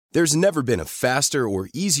There's never been a faster or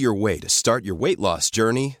easier way to start your weight loss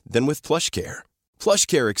journey than with PlushCare.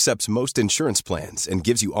 PlushCare accepts most insurance plans and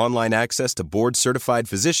gives you online access to board-certified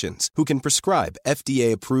physicians who can prescribe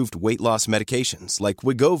FDA-approved weight loss medications like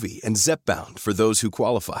Wegovy and Zepbound for those who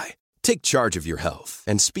qualify. Take charge of your health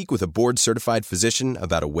and speak with a board-certified physician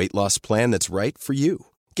about a weight loss plan that's right for you.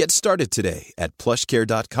 Get started today at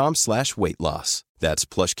plushcare.com/weight-loss. That's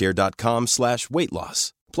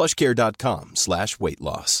plushcare.com/weight-loss.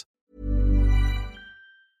 plushcare.com/weight-loss.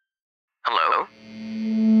 Hello?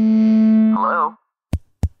 Hello?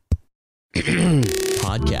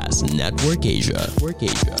 Podcast Network Asia.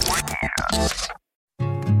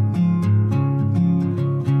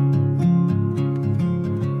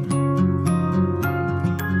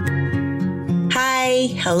 Hi,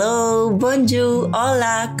 hello, bonjour,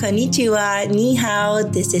 hola, konnichiwa, ni hao.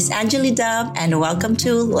 This is Anjali Dub and welcome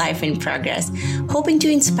to Life in Progress. Hoping to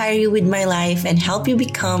inspire you with my life and help you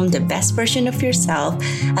become the best version of yourself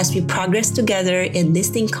as we progress together in this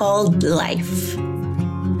thing called life.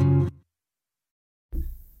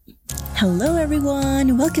 Hello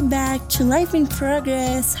everyone, welcome back to Life in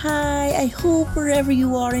Progress. Hi, I hope wherever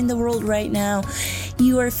you are in the world right now,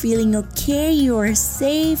 you are feeling okay, you are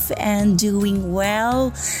safe and doing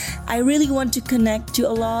well. I really want to connect to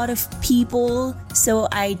a lot of people, so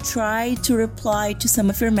I try to reply to some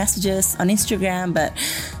of your messages on Instagram, but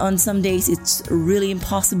on some days it's really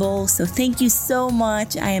impossible. So thank you so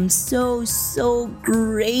much. I am so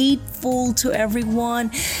grateful to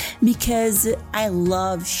everyone because I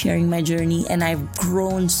love sharing my journey and I've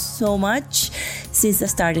grown so much since I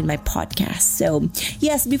started my podcast. So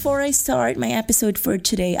yes, before I start my episode for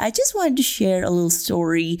today, I just wanted to share a little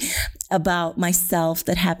story about myself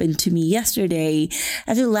that happened to me yesterday,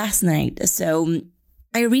 actually last night. So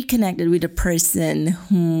I reconnected with a person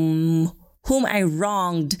whom I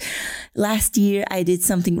wronged. Last year, I did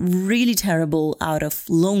something really terrible out of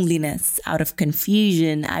loneliness, out of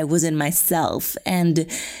confusion. I wasn't myself. And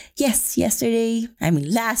yes,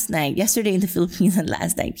 last night, yesterday in the Philippines and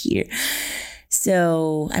last night here.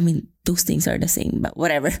 So, those things are the same, but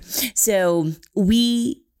whatever. So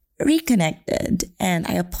we reconnected and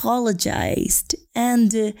I apologized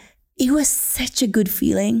and it was such a good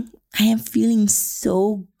feeling. I am feeling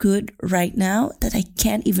so good right now that I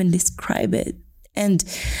can't even describe it. And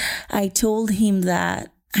I told him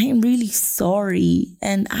that I am really sorry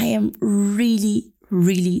and I am really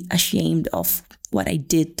ashamed of what I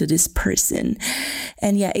did to this person.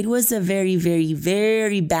 And yeah, it was a very,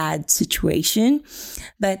 very bad situation.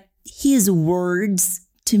 But his words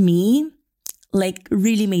to me,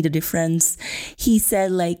 really made a difference. He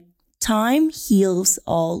said, time heals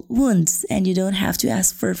all wounds and you don't have to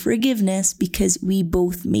ask for forgiveness because we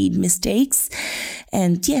both made mistakes.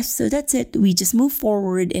 And yes, so that's it. We just move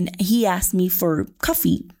forward and he asked me for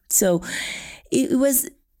coffee. So it was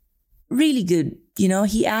really good.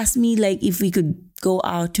 He asked me if we could go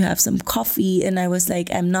out to have some coffee. And I was like,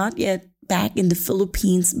 I'm not yet back in the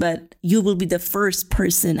Philippines, but you will be the first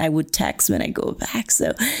person I would text when I go back.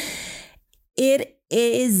 So it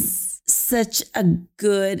is such a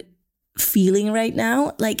good feeling right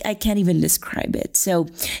now. I can't even describe it. So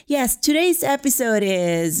yes, today's episode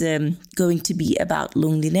is going to be about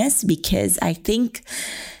loneliness because I think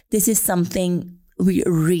this is something we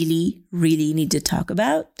really need to talk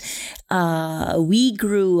about. We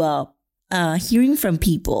grew up hearing from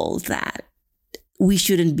people that we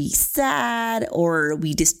shouldn't be sad or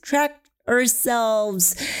we distract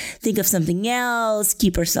ourselves, think of something else,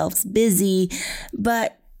 keep ourselves busy.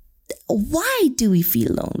 But why do we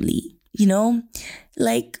feel lonely?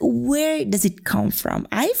 Where does it come from?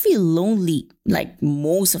 I feel lonely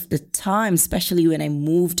most of the time, especially when I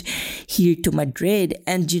moved here to Madrid.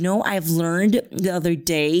 And I've learned the other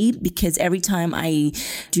day, because every time I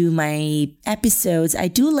do my episodes, I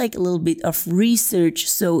do a little bit of research.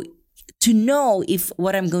 So to know if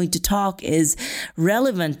what I'm going to talk is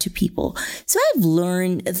relevant to people. So I've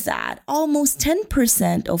learned that almost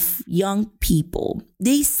 10% of young people,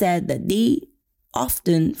 they said that they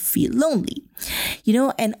often feel lonely,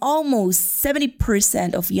 and almost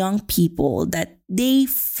 70% of young people that they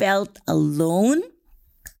felt alone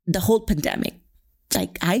the whole pandemic.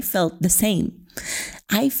 I felt the same.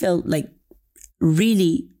 I felt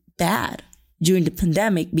really bad during the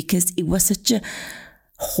pandemic because it was such a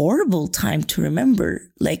horrible time to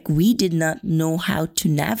remember. We did not know how to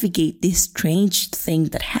navigate this strange thing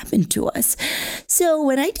that happened to us. So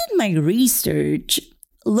when I did my research,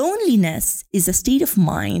 loneliness is a state of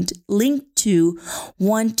mind linked to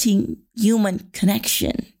wanting human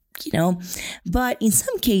connection, But in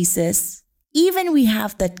some cases, even we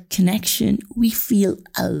have that connection, we feel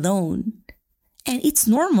alone. And it's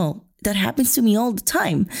normal. That happens to me all the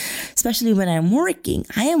time, especially when I'm working.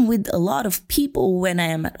 I am with a lot of people when I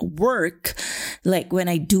am at work, like when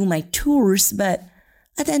I do my tours, but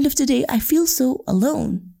at the end of the day, I feel so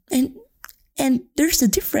alone. And there's a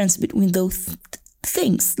difference between those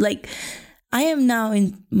things. Like, I am now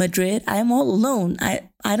in Madrid. I am all alone.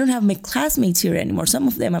 I don't have my classmates here anymore. Some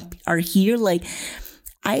of them are here. Like,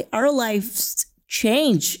 our lives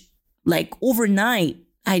change like overnight.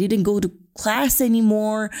 I didn't go to class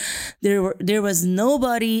anymore. There was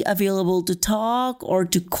nobody available to talk or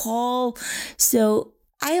to call. So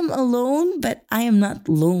I am alone, but I am not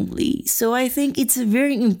lonely. So I think it's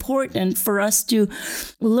very important for us to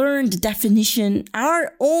learn the definition,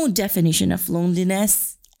 our own definition of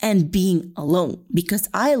loneliness and being alone, because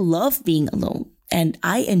I love being alone and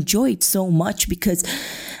I enjoy it so much because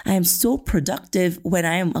I am so productive when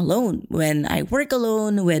I am alone. When I work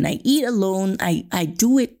alone, when I eat alone, I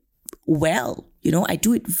do it well. I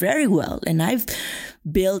do it very well. And I've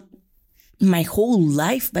built my whole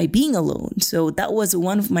life by being alone. So that was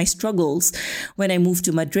one of my struggles when I moved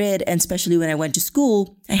to Madrid, and especially when I went to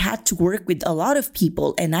school. I had to work with a lot of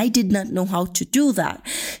people and I did not know how to do that,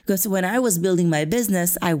 because when I was building my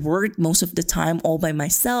business, I worked most of the time all by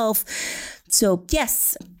myself. So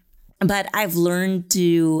yes, but I've learned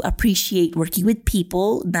to appreciate working with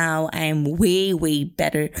people. Now I'm way, way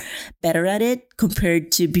better at it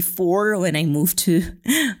compared to before when I moved to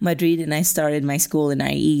Madrid and I started my school in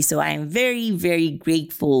IE. So I am very, very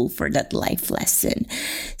grateful for that life lesson.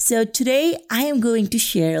 So today I am going to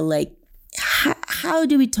share how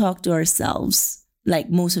do we talk to ourselves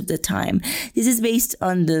most of the time. This is based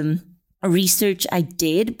on the research I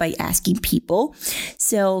did by asking people.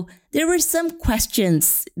 So there were some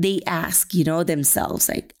questions they ask, themselves.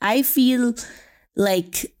 Like, I feel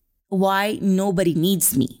like why nobody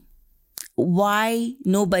needs me, why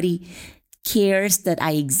nobody cares that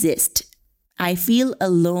I exist. I feel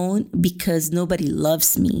alone because nobody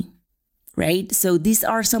loves me, right? So these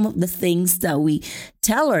are some of the things that we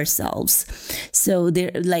tell ourselves. So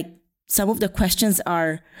they're some of the questions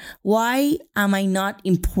are, why am I not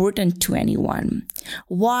important to anyone?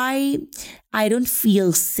 Why I don't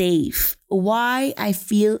feel safe? Why I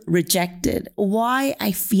feel rejected? Why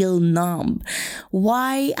I feel numb?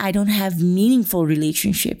 Why I don't have meaningful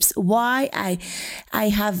relationships? Why I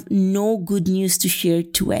have no good news to share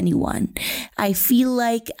to anyone? I feel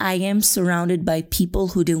like I am surrounded by people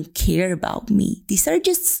who don't care about me. These are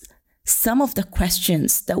just some of the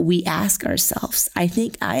questions that we ask ourselves. I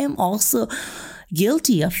think I am also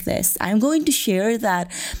guilty of this. I'm going to share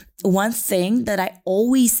that one thing that I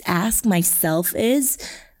always ask myself is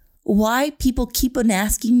why people keep on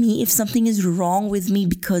asking me if something is wrong with me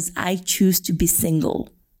because I choose to be single.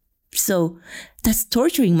 So that's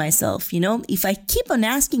torturing myself. If I keep on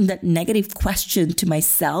asking that negative question to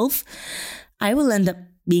myself, I will end up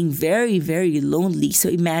being very, very lonely. So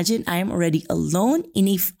imagine I'm already alone. And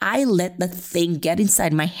if I let that thing get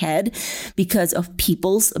inside my head because of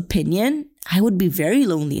people's opinion, I would be very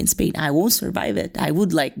lonely in Spain. I won't survive it. I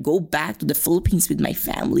would go back to the Philippines with my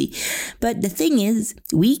family. But the thing is,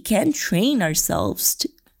 we can train ourselves to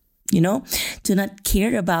not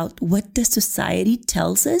care about what the society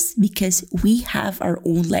tells us, because we have our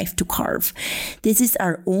own life to carve. This is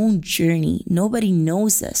our own journey. Nobody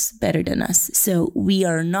knows us better than us. So we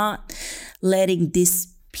are not letting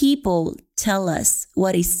these people tell us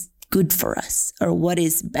what is good for us or what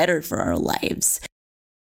is better for our lives.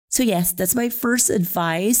 So yes, that's my first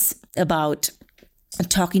advice about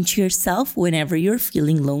talking to yourself whenever you're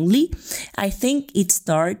feeling lonely. I think it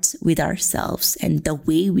starts with ourselves and the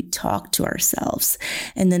way we talk to ourselves.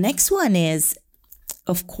 And the next one is,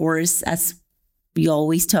 of course, as we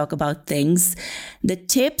always talk about things, the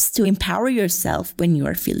tips to empower yourself when you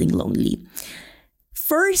are feeling lonely.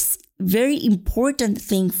 First, very important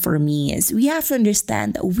thing for me is we have to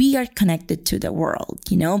understand that we are connected to the world,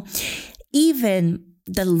 even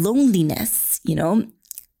the loneliness,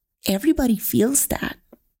 everybody feels that.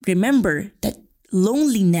 Remember that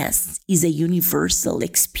loneliness is a universal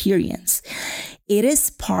experience. It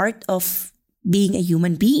is part of being a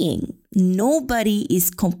human being. Nobody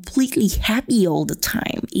is completely happy all the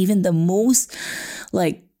time. Even the most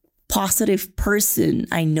positive person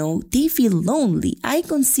I know, they feel lonely. I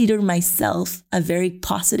consider myself a very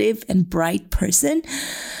positive and bright person,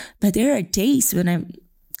 but there are days when I'm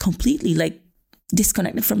completely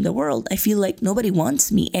disconnected from the world. I feel like nobody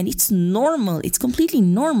wants me, and it's normal. It's completely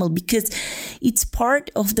normal because it's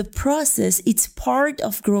part of the process. It's part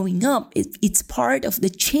of growing up. It's part of the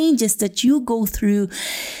changes that you go through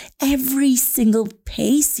every single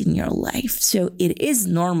pace in your life. So it is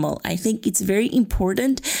normal. I think it's very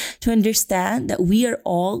important to understand that we are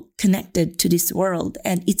all connected to this world,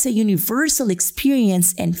 and it's a universal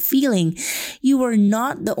experience and feeling. You are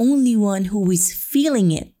not the only one who is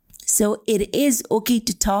feeling it. So it is okay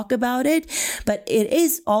to talk about it, but it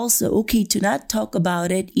is also okay to not talk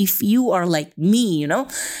about it if you are like me,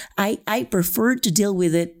 I prefer to deal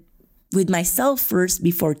with it with myself first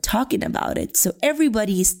before talking about it. So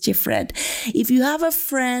everybody is different. If you have a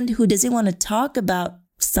friend who doesn't want to talk about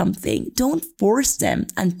something, don't force them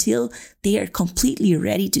until they are completely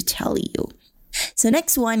ready to tell you. So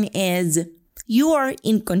next one is you are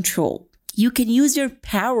in control. You can use your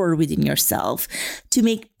power within yourself to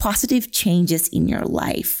make positive changes in your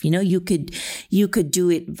life. You could do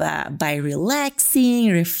it by relaxing,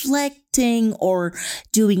 reflecting, or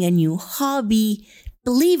doing a new hobby.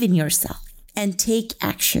 Believe in yourself and take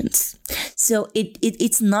actions. So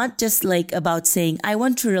it's not just like about saying, I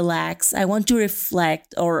want to relax, I want to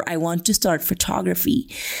reflect, or I want to start photography.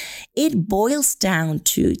 It boils down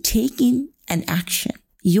to taking an action.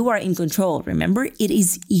 You are in control. Remember, it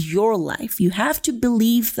is your life. You have to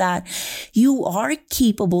believe that you are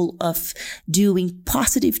capable of doing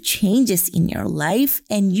positive changes in your life,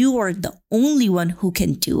 and you are the only one who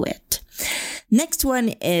can do it. Next one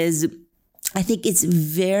is, I think it's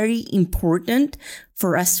very important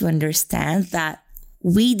for us to understand that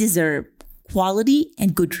we deserve quality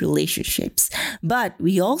and good relationships. But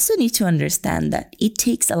we also need to understand that it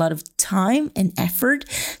takes a lot of time and effort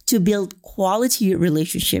to build quality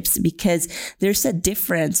relationships, because there's a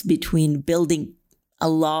difference between building a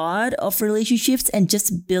lot of relationships and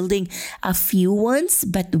just building a few ones,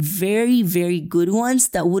 but very, very good ones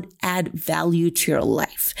that would add value to your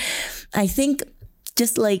life. I think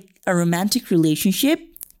just like a romantic relationship,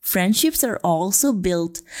 friendships are also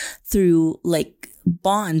built through like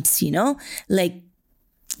bonds, like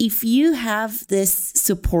if you have this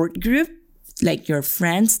support group, like your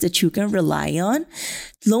friends that you can rely on,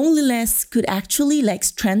 loneliness could actually like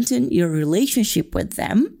strengthen your relationship with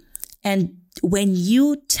them. And when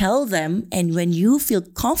you tell them and when you feel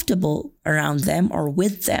comfortable around them or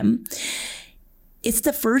with them, it's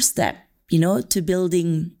the first step, to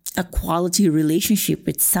building a quality relationship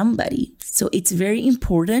with somebody. So it's very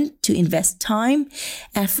important to invest time,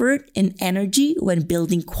 effort, and energy when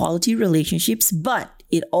building quality relationships, but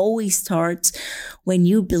it always starts when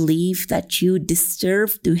you believe that you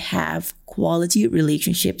deserve to have quality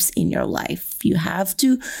relationships in your life. You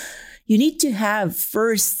need to have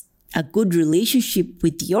first a good relationship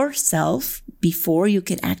with yourself before you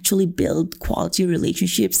can actually build quality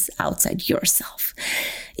relationships outside yourself.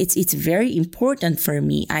 It's very important for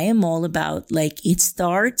me. I am all about it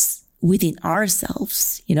starts within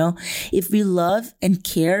ourselves. If we love and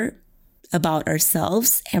care about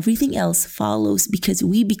ourselves, everything else follows, because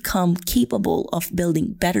we become capable of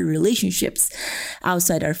building better relationships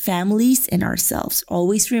outside our families and ourselves.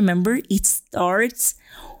 Always remember, it starts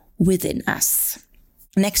within us.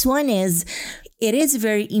 Next one is, it is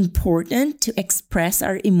very important to express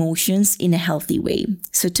our emotions in a healthy way.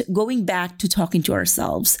 So going back to talking to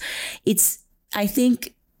ourselves, I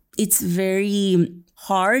think it's very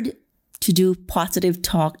hard to do positive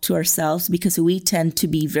talk to ourselves because we tend to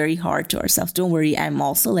be very hard to ourselves. Don't worry, I'm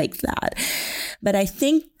also like that. But I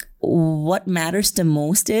think what matters the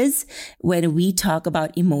most is when we talk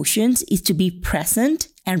about emotions is to be present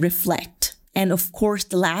and reflect. And of course,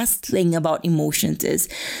 the last thing about emotions is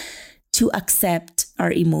to accept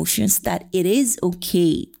our emotions, that it is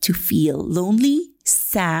okay to feel lonely,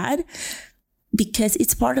 sad, because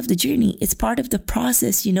it's part of the journey. It's part of the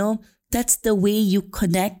process, That's the way you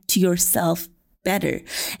connect to yourself better.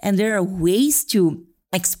 And there are ways to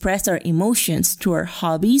express our emotions through our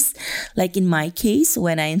hobbies. Like in my case,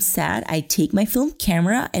 when I am sad, I take my film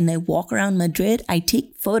camera and I walk around Madrid. I take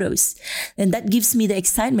photos, and that gives me the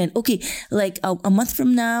excitement. Okay, like a month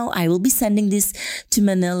from now, I will be sending this to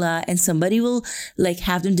Manila and somebody will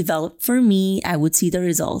have them developed for me. I would see the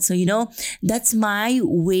results. So, that's my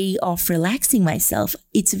way of relaxing myself.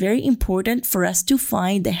 It's very important for us to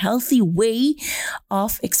find the healthy way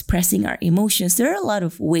of expressing our emotions. There are a lot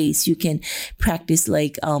of ways you can practice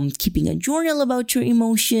like keeping a journal about your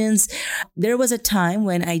emotions. There was a time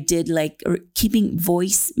when I did like keeping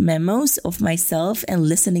voice memos of myself and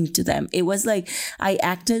listening to them. It was like I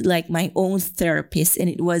acted like my own therapist, and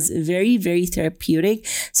it was very, very therapeutic.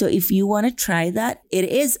 So if you want to try that, it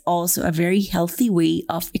is also a very healthy way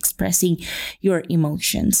of expressing your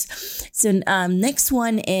emotions. So next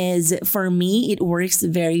one is, for me, it works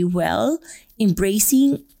very well,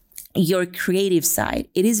 embracing your creative side.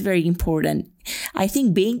 It is very important. I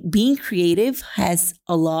think being creative has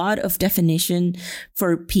a lot of definition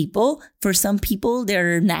for people. For some people,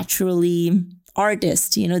 they're naturally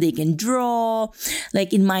artists, they can draw.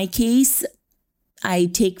 Like in my case, I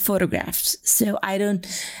take photographs. So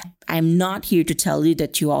I'm not here to tell you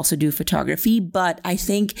that you also do photography, but I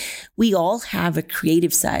think we all have a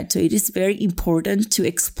creative side. So it is very important to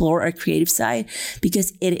explore our creative side,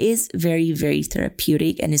 because it is very, very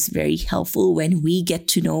therapeutic and it's very helpful when we get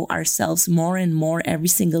to know ourselves more and more every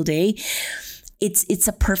single day. It's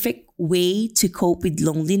a perfect way to cope with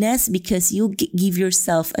loneliness, because you give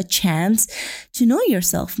yourself a chance to know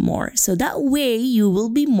yourself more. So that way you will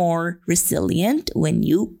be more resilient when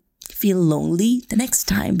you feel lonely the next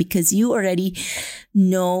time, because you already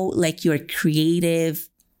know like you're creative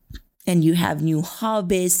and you have new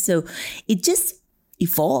hobbies. So it just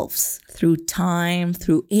evolves through time,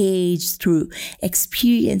 through age, through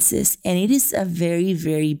experiences. And it is a very,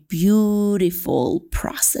 very beautiful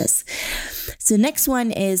process. So next one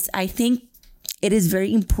is, I think it is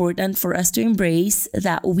very important for us to embrace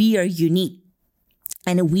that we are unique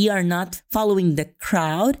and we are not following the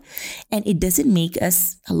crowd, and it doesn't make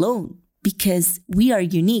us alone, because we are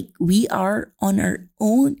unique. We are on our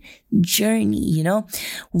own journey,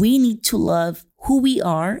 We need to love who we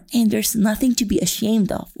are, and there's nothing to be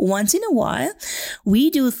ashamed of. Once in a while, we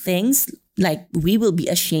do things like we will be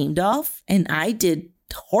ashamed of, and I did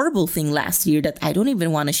horrible thing last year that I don't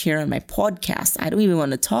even want to share on my podcast. I don't even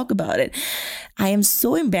want to talk about it. I am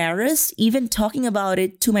so embarrassed even talking about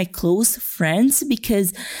it to my close friends,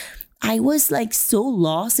 because I was like so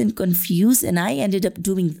lost and confused, and I ended up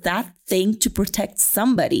doing that thing to protect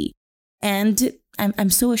somebody. And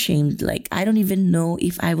I'm so ashamed. Like, I don't even know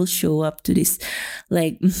if I will show up to this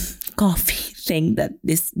like coffee thing that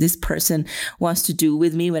this person wants to do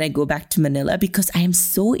with me when I go back to Manila, because I am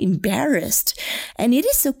so embarrassed. And it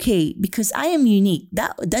is okay, because I am unique.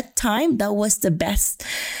 That time, that was the best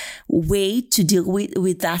way to deal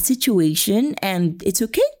with that situation, and it's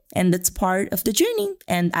okay. And that's part of the journey.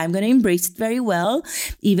 And I'm going to embrace it very well,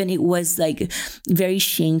 even it was like very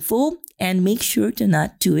shameful, and make sure to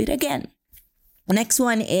not do it again. Next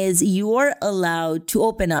one is, you are allowed to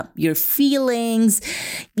open up your feelings.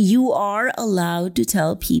 You are allowed to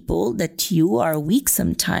tell people that you are weak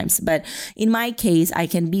sometimes. But in my case, I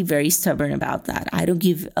can be very stubborn about that. I don't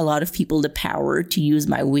give a lot of people the power to use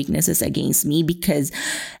my weaknesses against me, because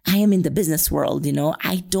I am in the business world,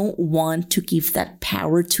 I don't want to give that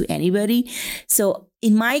power to anybody. So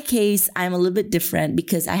in my case, I'm a little bit different,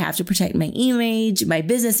 because I have to protect my image, my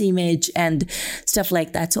business image, and stuff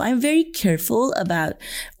like that. So I'm very careful about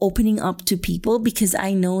opening up to people, because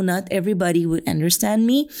I know not everybody would understand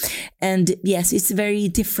me. And yes, it's a very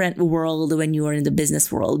different world when you are in the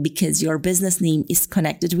business world, because your business name is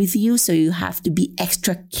connected with you. So you have to be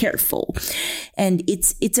extra careful. And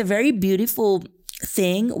it's a very beautiful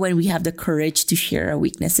thing when we have the courage to share our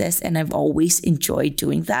weaknesses, and I've always enjoyed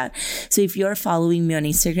doing that. So if you're following me on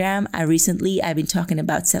Instagram, I've been talking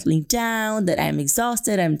about settling down, that I'm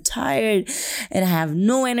exhausted, I'm tired, and I have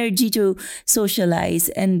no energy to socialize,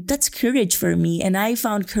 and that's courage for me. And I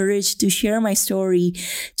found courage to share my story,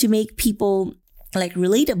 to make people like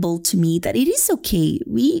relatable to me, that it is okay.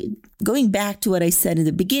 Going back to what I said in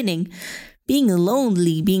the beginning, being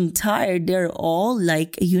lonely, being tired, they're all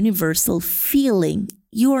like a universal feeling.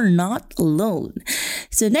 You are not alone.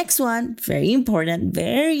 So next one, very important,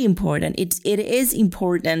 very important. It is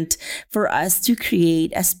important for us to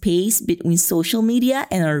create a space between social media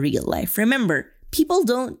and our real life. Remember, people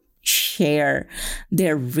don't share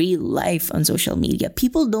their real life on social media.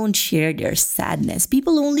 People don't share their sadness.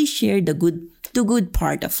 People only share the good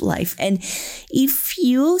part of life. And if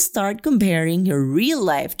you start comparing your real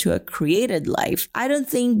life to a created life, I don't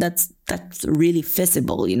think that's really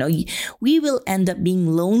feasible. We will end up being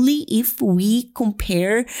lonely if we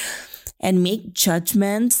compare and make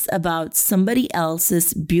judgments about somebody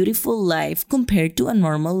else's beautiful life compared to a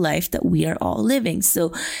normal life that we are all living.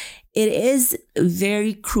 So it is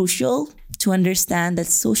very crucial to understand that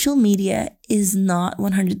social media is not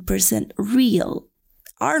 100% real.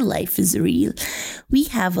 Our life is real. We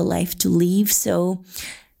have a life to live. So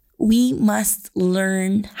we must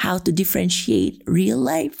learn how to differentiate real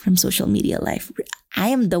life from social media life. I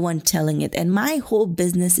am the one telling it, and my whole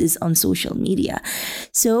business is on social media.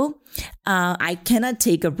 So I cannot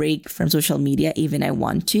take a break from social media even I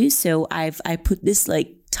want to. So I put this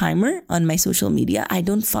like timer on my social media. I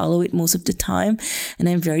don't follow it most of the time, and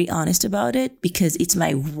I'm very honest about it because it's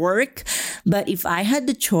my work. But if I had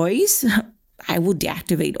the choice, I would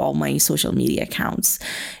deactivate all my social media accounts.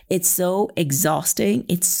 It's so exhausting.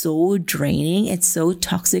 It's so draining. It's so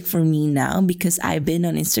toxic for me now because I've been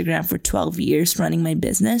on Instagram for 12 years running my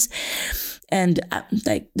business. And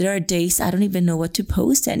there are days I don't even know what to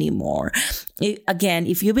post anymore. Again,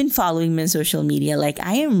 if you've been following me on social media, like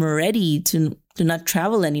I am ready to not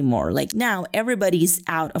travel anymore. Like now everybody's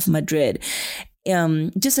out of Madrid.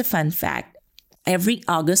 Just a fun fact. Every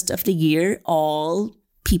August of the year,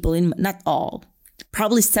 not all,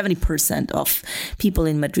 probably 70% of people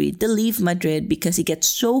in Madrid, they leave Madrid because it gets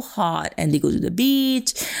so hot and they go to the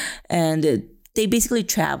beach and they basically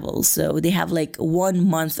travel. So they have like 1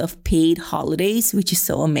 month of paid holidays, which is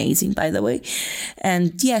so amazing, by the way.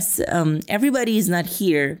 And yes, everybody is not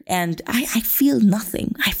here. And I feel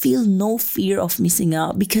nothing. I feel no fear of missing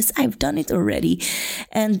out because I've done it already.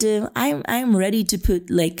 And I'm ready to put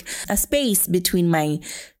like a space between my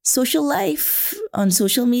social life on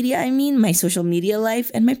social media. My social media life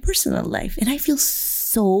and my personal life. And I feel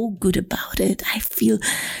so good about it. I feel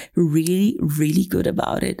really, really good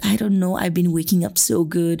about it. I don't know. I've been waking up so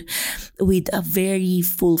good with a very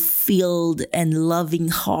fulfilled and loving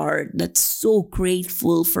heart that's so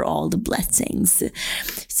grateful for all the blessings.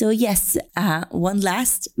 So yes, one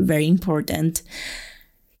last, very important,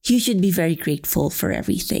 you should be very grateful for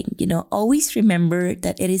everything. Always remember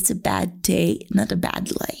that it is a bad day, not a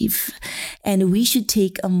bad life. And we should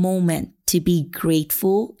take a moment to be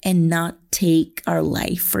grateful and not take our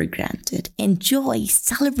life for granted. Enjoy,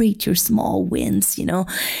 celebrate your small wins,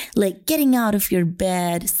 like getting out of your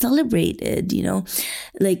bed, celebrate it,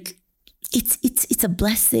 like it's a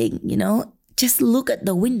blessing, Just look at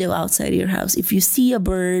the window outside your house. If you see a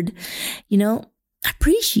bird,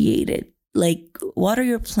 appreciate it. Like water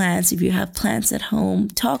your plants if you have plants at home.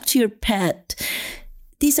 Talk to your pet.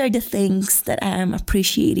 These are the things that I am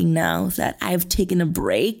appreciating now that I've taken a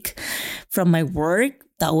break from my work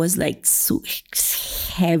that was like so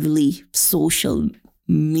heavily social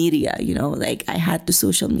media, like I had to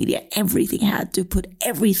social media everything. I had to put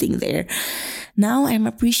everything there. Now I'm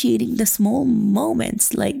appreciating the small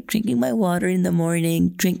moments like drinking my water in the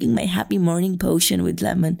morning, drinking my happy morning potion with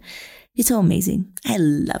lemon. It's so amazing. I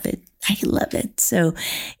love it. So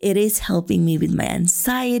it is helping me with my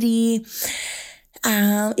anxiety.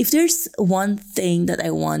 If there's one thing that I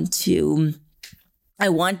want you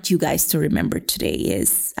guys to remember today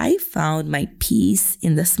is I found my peace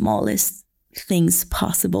in the smallest things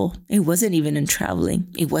possible. It wasn't even in traveling.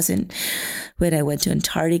 It wasn't when I went to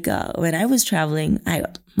Antarctica. When I was traveling,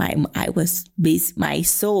 my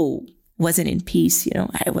soul wasn't in peace.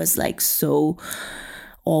 I was like so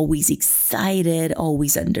always excited,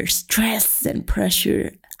 always under stress and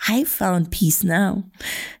pressure. I found peace now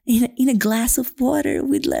in a glass of water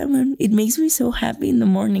with lemon. It makes me so happy in the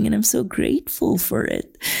morning and I'm so grateful for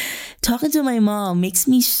it. Talking to my mom makes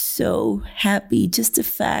me so happy. Just the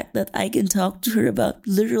fact that I can talk to her about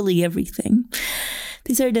literally everything.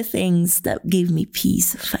 These are the things that gave me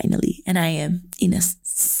peace finally. And I am in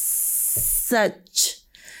such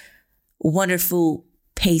wonderful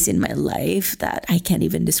pace in my life that I can't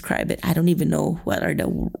even describe it. I don't even know what are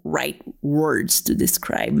the right words to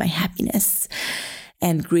describe my happiness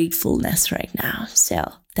and gratefulness right now.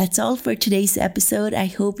 So that's all for today's episode. I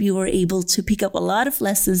hope you were able to pick up a lot of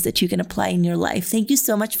lessons that you can apply in your life. Thank you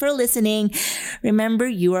so much for listening. Remember,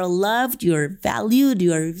 you are loved, you are valued,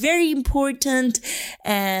 you are very important,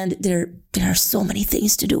 and there are so many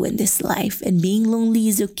things to do in this life. And being lonely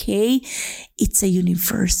is okay. It's a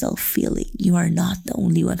universal feeling. You are not the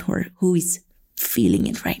only one who is feeling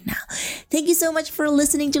it right now. Thank you so much for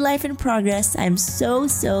listening to Life in Progress. I'm so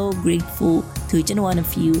grateful to each and one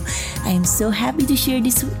of you. I am so happy to share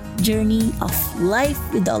this journey of life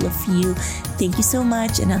with all of you. Thank you so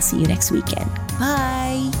much, and I'll see you next weekend.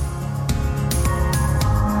 Bye.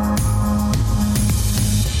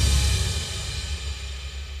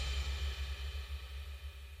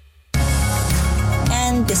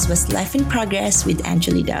 This was Life in Progress with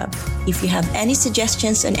Angeli Dove. If you have any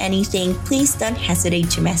suggestions on anything, please don't hesitate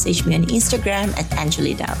to message me on Instagram at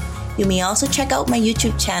Angeli Dove. You may also check out my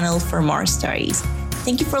YouTube channel for more stories.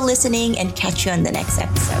 Thank you for listening and catch you on the next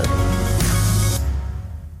episode.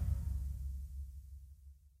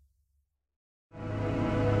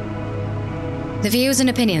 The views and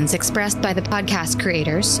opinions expressed by the podcast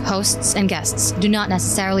creators, hosts, and guests do not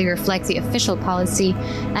necessarily reflect the official policy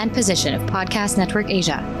and position of Podcast Network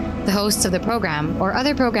Asia, the hosts of the program, or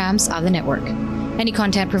other programs of the network. Any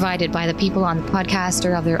content provided by the people on the podcast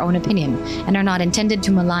are of their own opinion and are not intended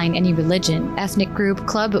to malign any religion, ethnic group,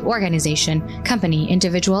 club, organization, company,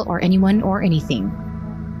 individual, or anyone or anything.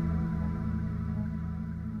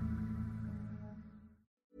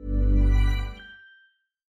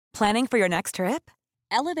 Planning for your next trip?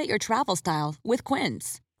 Elevate your travel style with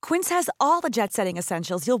Quince. Quince has all the jet-setting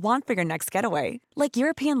essentials you'll want for your next getaway, like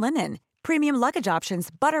European linen, premium luggage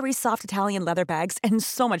options, buttery soft Italian leather bags, and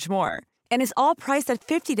so much more. And is all priced at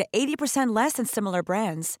 50 to 80% less than similar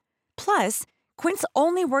brands. Plus, Quince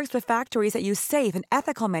only works with factories that use safe and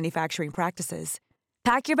ethical manufacturing practices.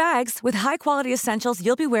 Pack your bags with high-quality essentials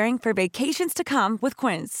you'll be wearing for vacations to come with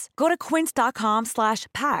Quince. Go to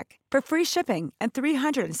quince.com/pack for free shipping and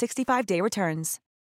 365-day returns.